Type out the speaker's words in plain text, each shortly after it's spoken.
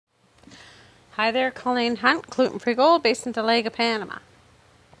Hi there, Colleen Hunt, Gluten Free Gold, based in Dolega, Panama.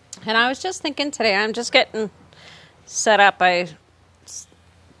 And I was just thinking today, I'm just getting set up. I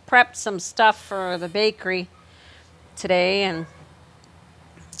prepped some stuff for the bakery today, and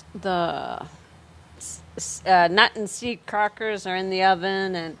the nut and seed crackers are in the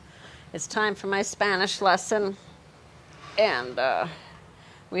oven, and it's time for my Spanish lesson. And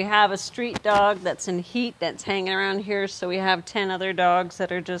we have a street dog that's in heat that's hanging around here, so we have 10 other dogs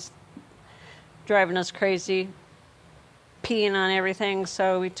that are just driving us crazy, peeing on everything.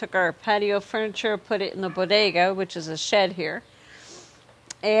 So we took our patio furniture, put it in the bodega, which is a shed here,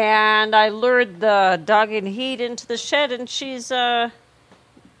 and I lured the dog in heat into the shed, and she's going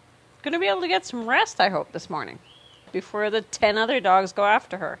to be able to get some rest, I hope, this morning before the 10 other dogs go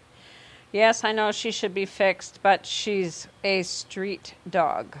after her. Yes, I know she should be fixed, but she's a street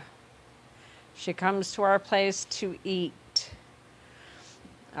dog. She comes to our place to eat.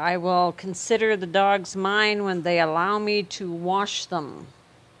 I will consider the dogs mine when they allow me to wash them.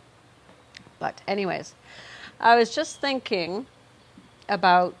 But anyways, I was just thinking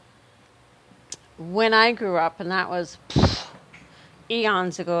about when I grew up, and that was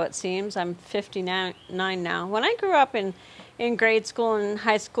eons ago, it seems. I'm 59 now. When I grew up in grade school and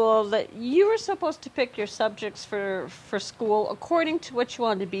high school, that you were supposed to pick your subjects for school according to what you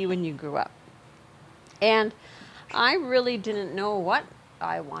wanted to be when you grew up. And I really didn't know what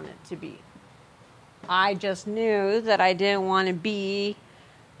I wanted to be. I just knew that I didn't want to be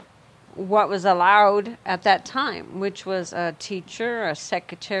what was allowed at that time, which was a teacher, a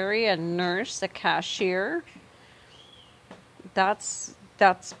secretary, a nurse, a cashier. That's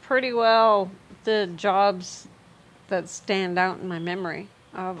pretty well the jobs that stand out in my memory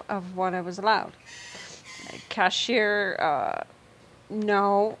of what I was allowed. Cashier,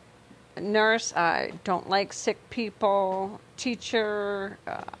 no. Nurse, I don't like sick people. Teacher,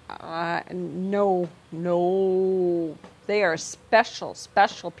 no. They are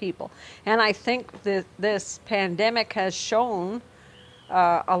special people. And I think that this pandemic has shown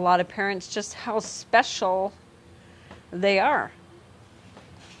a lot of parents just how special they are.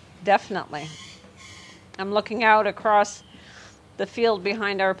 Definitely. I'm looking out across the field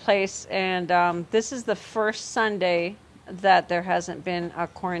behind our place, and this is the first Sunday that there hasn't been a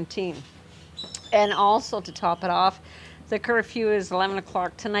quarantine. And also, to top it off, the curfew is 11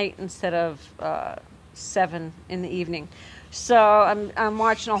 o'clock tonight instead of 7 in the evening. So I'm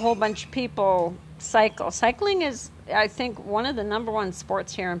watching a whole bunch of people cycle. Cycling is, I think, one of the number one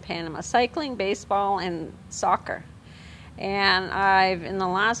sports here in Panama. Cycling, baseball, and soccer. And in the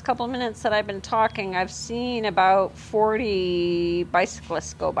last couple of minutes that I've been talking, I've seen about 40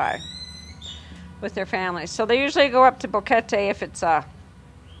 bicyclists go by with their families. So they usually go up to Boquete if it's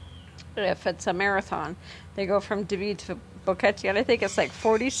a marathon. They go from David to Boquete, and I think it's like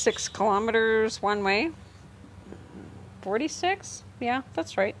 46 kilometers one way. 46? Yeah,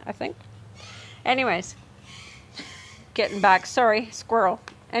 that's right, I think. Anyways, getting back. Sorry, squirrel.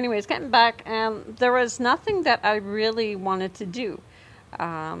 Anyways, getting back, there was nothing that I really wanted to do.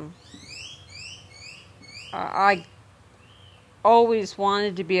 I always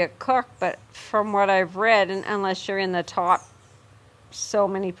wanted to be a cook, but from what I've read, and unless you're in the top so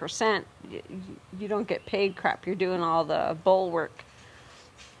many percent, you don't get paid crap. You're doing all the bull work.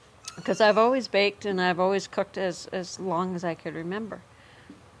 Because I've always baked and I've always cooked as long as I could remember.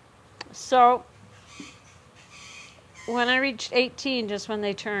 So when I reached 18, just when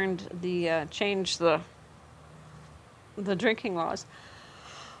they changed the drinking laws,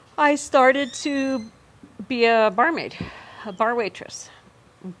 I started to be a barmaid, a bar waitress,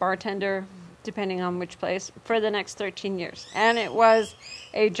 bartender, depending on which place, for the next 13 years. And it was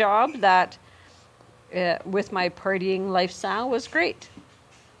a job that, with my partying lifestyle, was great.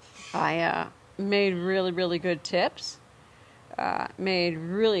 I made really, really good tips, made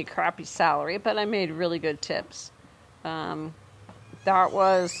really crappy salary, but I made really good tips. That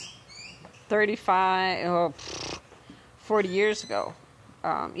was 40 years ago.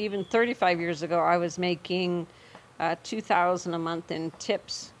 Even 35 years ago, I was making $2,000 a month in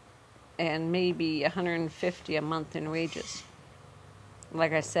tips and maybe $150 a month in wages.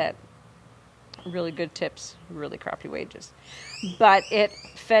 Like I said, really good tips, really crappy wages. But it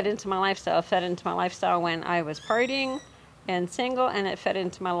fed into my lifestyle. It fed into my lifestyle when I was partying and single, and it fed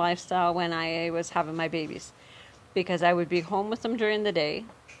into my lifestyle when I was having my babies. Because I would be home with them during the day,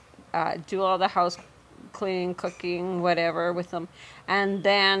 do all the house cleaning, cooking, whatever with them, and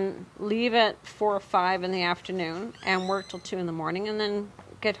then leave at 4 or 5 in the afternoon and work till 2 in the morning, and then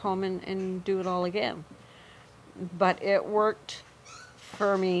get home and do it all again. But it worked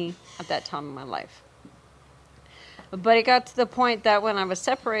for me at that time in my life. But it got to the point that when I was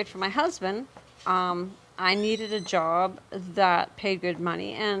separated from my husband, I needed a job that paid good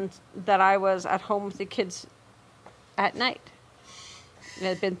money and that I was at home with the kids at night. It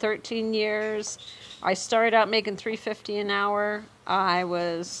had been 13 years. I started out making $3.50 an hour. I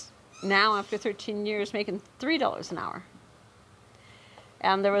was now, after 13 years, making $3 an hour.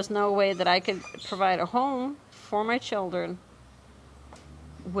 And there was no way that I could provide a home for my children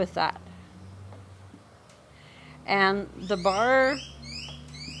with that. And the bar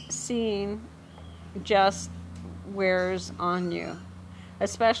scene just wears on you,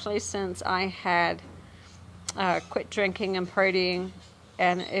 especially since I had quit drinking and partying,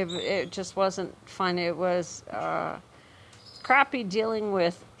 and it just wasn't fun. It was crappy dealing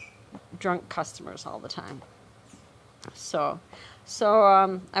with drunk customers all the time. So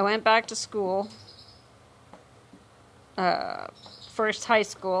I went back to school, first high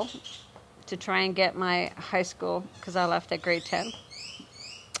school, to try and get my high school, because I left at grade 10.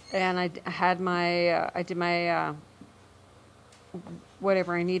 And I did my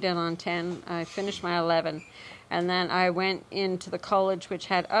whatever I needed on 10. I finished my 11. And then I went into the college, which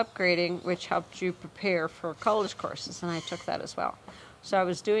had upgrading, which helped you prepare for college courses. And I took that as well. So I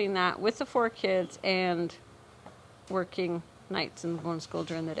was doing that with the 4 kids and working nights and going to school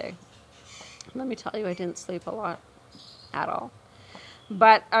during the day. Let me tell you, I didn't sleep a lot at all.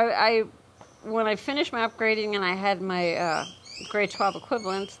 But I when I finished my upgrading and I had my grade 12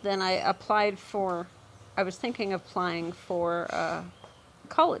 equivalent, then I was thinking of applying for a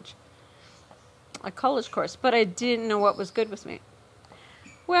college course, but I didn't know what was good with me.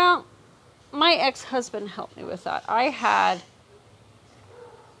 Well, my ex-husband helped me with that.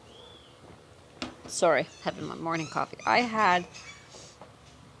 Having my morning coffee. I had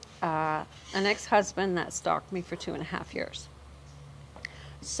an ex-husband that stalked me for 2.5 years.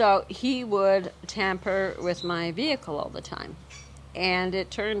 So he would tamper with my vehicle all the time. And it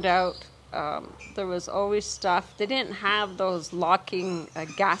turned out there was always stuff. They didn't have those locking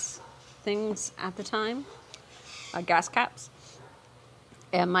gas things at the time, gas caps.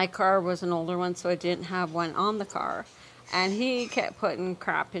 And my car was an older one, so I didn't have one on the car. And he kept putting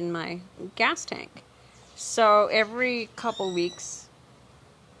crap in my gas tank. So every couple weeks,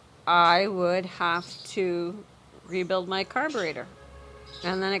 I would have to rebuild my carburetor.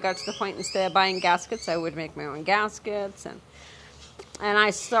 And then it got to the point, instead of buying gaskets, I would make my own gaskets. And I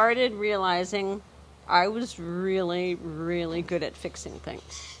started realizing I was really, really good at fixing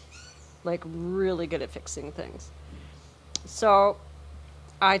things. Like, really good at fixing things. So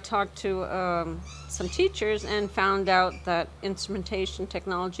I talked to some teachers and found out that instrumentation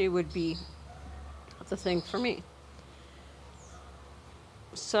technology would be the thing for me.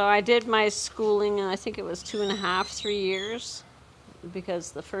 So I did my schooling, and I think it was 2.5, 3 years.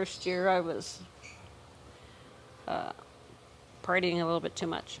 Because the first year I was partying a little bit too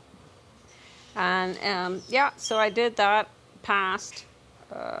much. And so I did that, passed,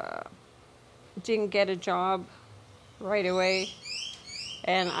 didn't get a job right away.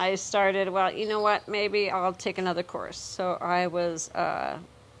 And I started, well, you know what, maybe I'll take another course. So I was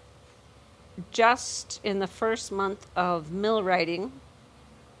just in the first month of millwrighting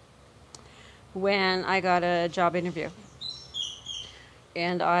when I got a job interview.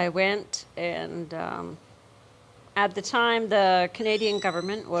 And I went, and at the time, the Canadian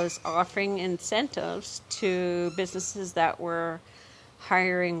government was offering incentives to businesses that were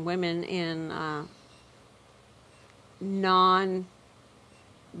hiring women in non-women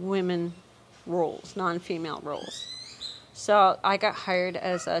roles, non-female roles. So I got hired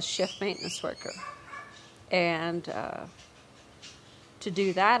as a shift maintenance worker. And to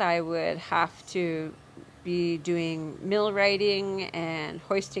do that, I would have to be doing millwrighting and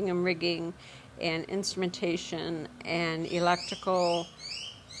hoisting and rigging and instrumentation and electrical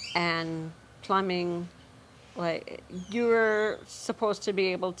and plumbing. Like, you were supposed to be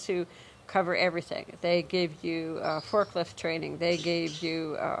able to cover everything. They gave you forklift training. They gave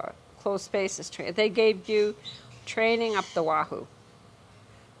you closed spaces training. They gave you training up the wahoo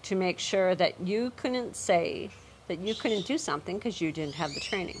to make sure that you couldn't say that you couldn't do something because you didn't have the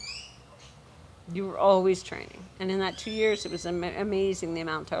training. You were always training. And in that 2 years, it was amazing the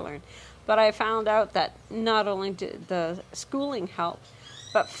amount I learned. But I found out that not only did the schooling help,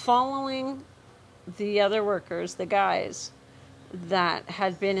 but following the other workers, the guys that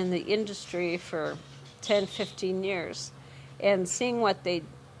had been in the industry for 10, 15 years, and seeing what they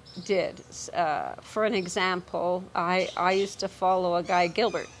did. For an example, I used to follow a guy,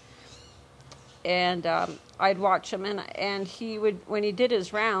 Gilbert. And I'd watch him, and he would, when he did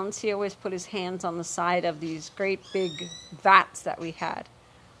his rounds, he always put his hands on the side of these great big vats that we had.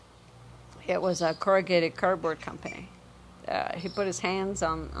 It was a corrugated cardboard company. he put his hands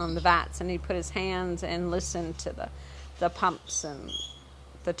on the vats, and he put his hands and listened to the pumps and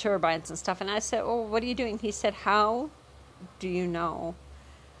the turbines and stuff. And I said, "Oh, what are you doing?" He said, "How do you know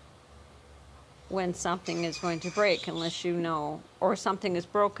when something is going to break unless you know, or something is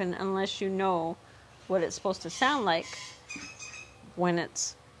broken unless you know what it's supposed to sound like when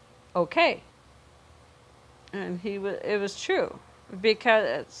it's okay?" And it was true.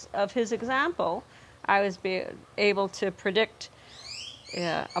 Because of his example, I was able to predict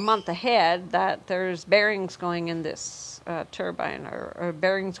a month ahead that there's bearings going in this turbine, or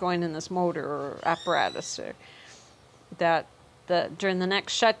bearings going in this motor or apparatus, or that during the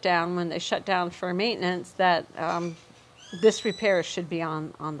next shutdown, when they shut down for maintenance, that this repair should be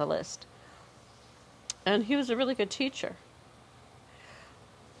on the list. And he was a really good teacher.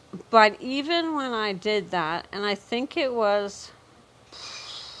 But even when I did that, and I think it was,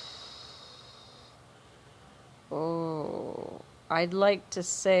 I'd like to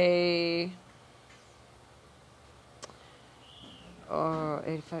say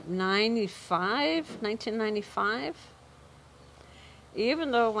 1995.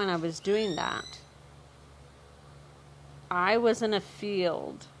 Even though when I was doing that, I was in a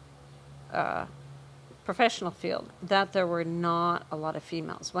field, professional field, that there were not a lot of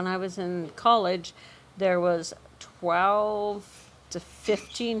females. When I was in college, there was 12 to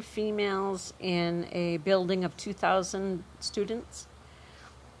 15 females in a building of 2,000 students.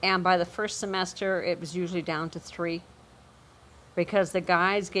 And by the first semester, it was usually down to 3. Because the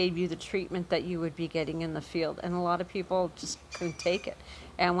guys gave you the treatment that you would be getting in the field. And a lot of people just couldn't take it.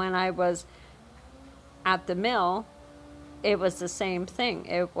 And when I was at the mill, it was the same thing.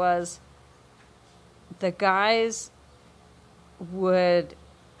 It was the guys would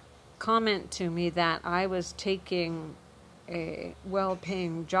comment to me that I was taking a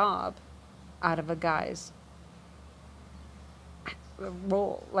well-paying job out of a guy's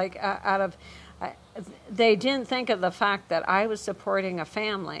role. Like out of... they didn't think of the fact that I was supporting a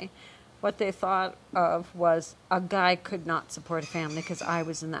family. What they thought of was a guy could not support a family because I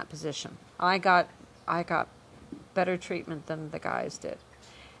was in that position. I got better treatment than the guys did.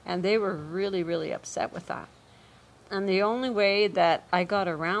 And they were really, really upset with that. And the only way that I got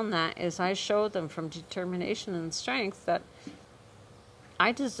around that is I showed them from determination and strength that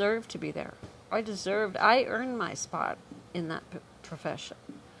I deserved to be there. I earned my spot in that profession.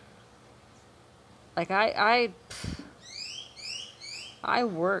 Like I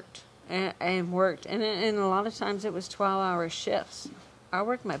worked and worked, and a lot of times it was 12-hour shifts. I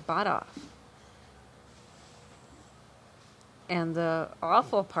worked my butt off. And the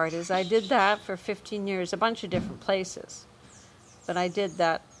awful part is I did that for 15 years, a bunch of different places. But I did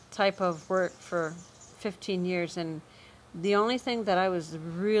that type of work for 15 years, and the only thing that I was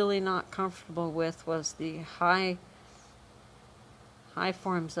really not comfortable with was the high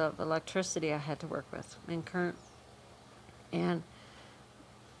forms of electricity I had to work with in current. And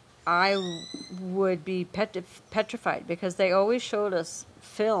I would be petrified because they always showed us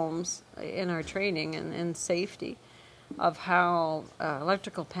films in our training and safety of how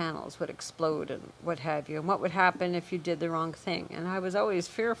electrical panels would explode and what have you, and what would happen if you did the wrong thing. And I was always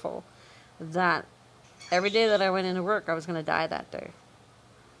fearful that every day that I went into work, I was going to die that day.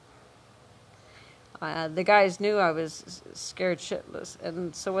 The guys knew I was scared shitless,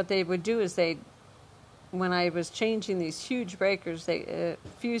 and so what they would do is when I was changing these huge breakers,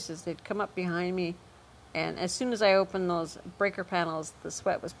 fuses, they'd come up behind me, and as soon as I opened those breaker panels, the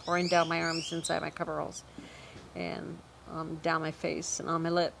sweat was pouring down my arms, inside my coveralls, and down my face and on my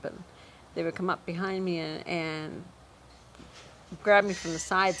lip, and they would come up behind me and grab me from the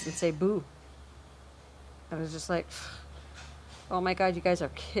sides and say, "Boo." I was just like, oh my God, you guys are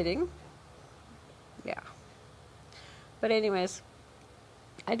kidding? Yeah. But anyways,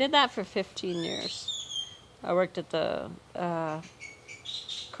 I did that for 15 years. I worked at the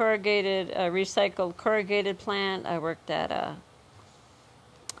recycled corrugated plant. I worked at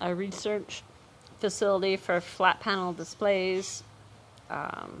a research facility for flat panel displays,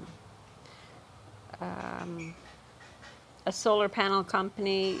 a solar panel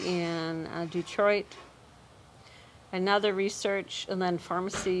company in Detroit, another research, and then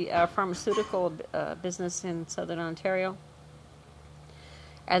pharmaceutical business in Southern Ontario.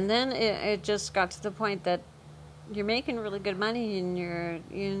 And then it just got to the point that you're making really good money and you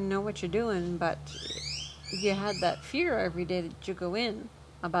know what you're doing, but you had that fear every day that you go in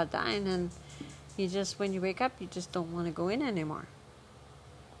about dying, and when you wake up, you just don't want to go in anymore.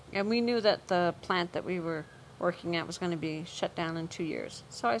 And we knew that the plant that we were working at was going to be shut down in 2 years.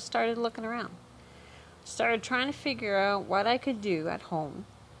 So I started looking around. Started trying to figure out what I could do at home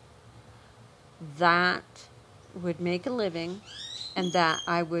that would make a living and that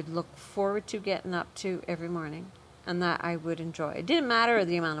I would look forward to getting up to every morning and that I would enjoy. It didn't matter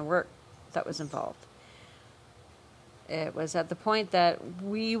the amount of work that was involved. It was at the point that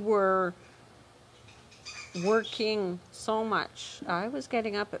we were working so much. I was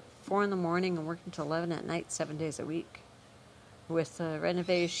getting up at 4 in the morning and working till 11 at night, 7 days a week, with the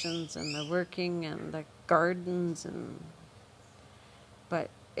renovations and the working and the gardens but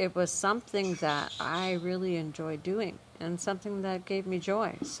it was something that I really enjoyed doing and something that gave me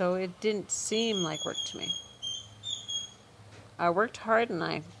joy. So it didn't seem like work to me. I worked hard and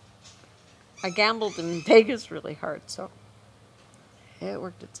I gambled in Vegas really hard, so it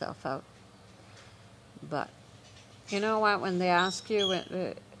worked itself out. But you know what? When they ask you,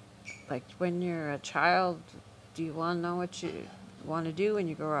 like when you're a child, do you want to know what you want to do when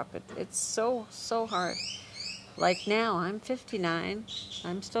you grow up? It's so hard. Like now, I'm 59.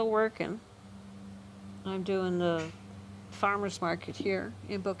 I'm still working. I'm doing the farmer's market here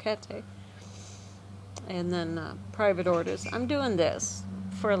in Boquete. And then private orders. I'm doing this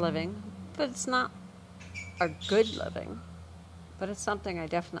for a living, but it's not a good living. But it's something I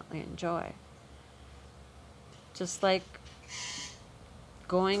definitely enjoy. Just like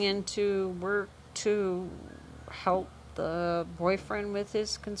going into work to help the boyfriend with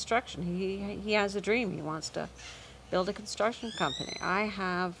his construction. He has a dream. He wants to build a construction company. I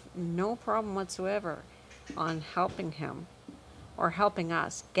have no problem whatsoever on helping him or helping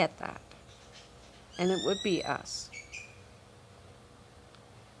us get that. And it would be us.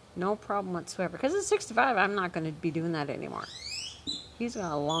 No problem whatsoever. Because at 65, I'm not going to be doing that anymore. He's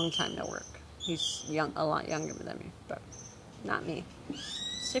got a long time to work. He's a lot younger than me, but not me.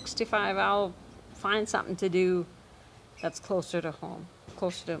 65, I'll find something to do that's closer to home,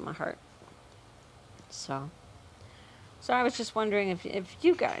 closer to my heart. So I was just wondering if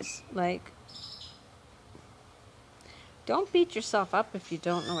you guys, like, don't beat yourself up if you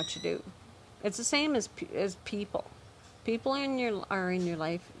don't know what you do. It's the same as people. People are in your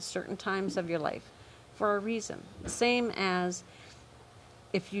life, certain times of your life, for a reason. The same as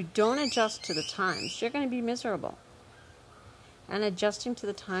if you don't adjust to the times, you're going to be miserable. And adjusting to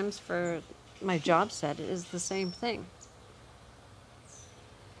the times for my job set is the same thing.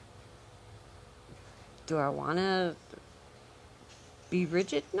 Do I want to be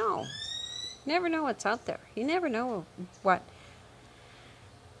rigid? No. You never know what's out there. You never know what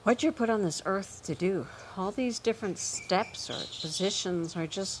you're put on this earth to do. All these different steps or positions are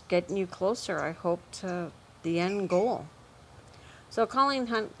just getting you closer, I hope, to the end goal. So Colleen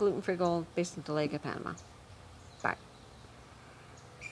Hunt, Gluten Free Gold, based in Dolega, Panama.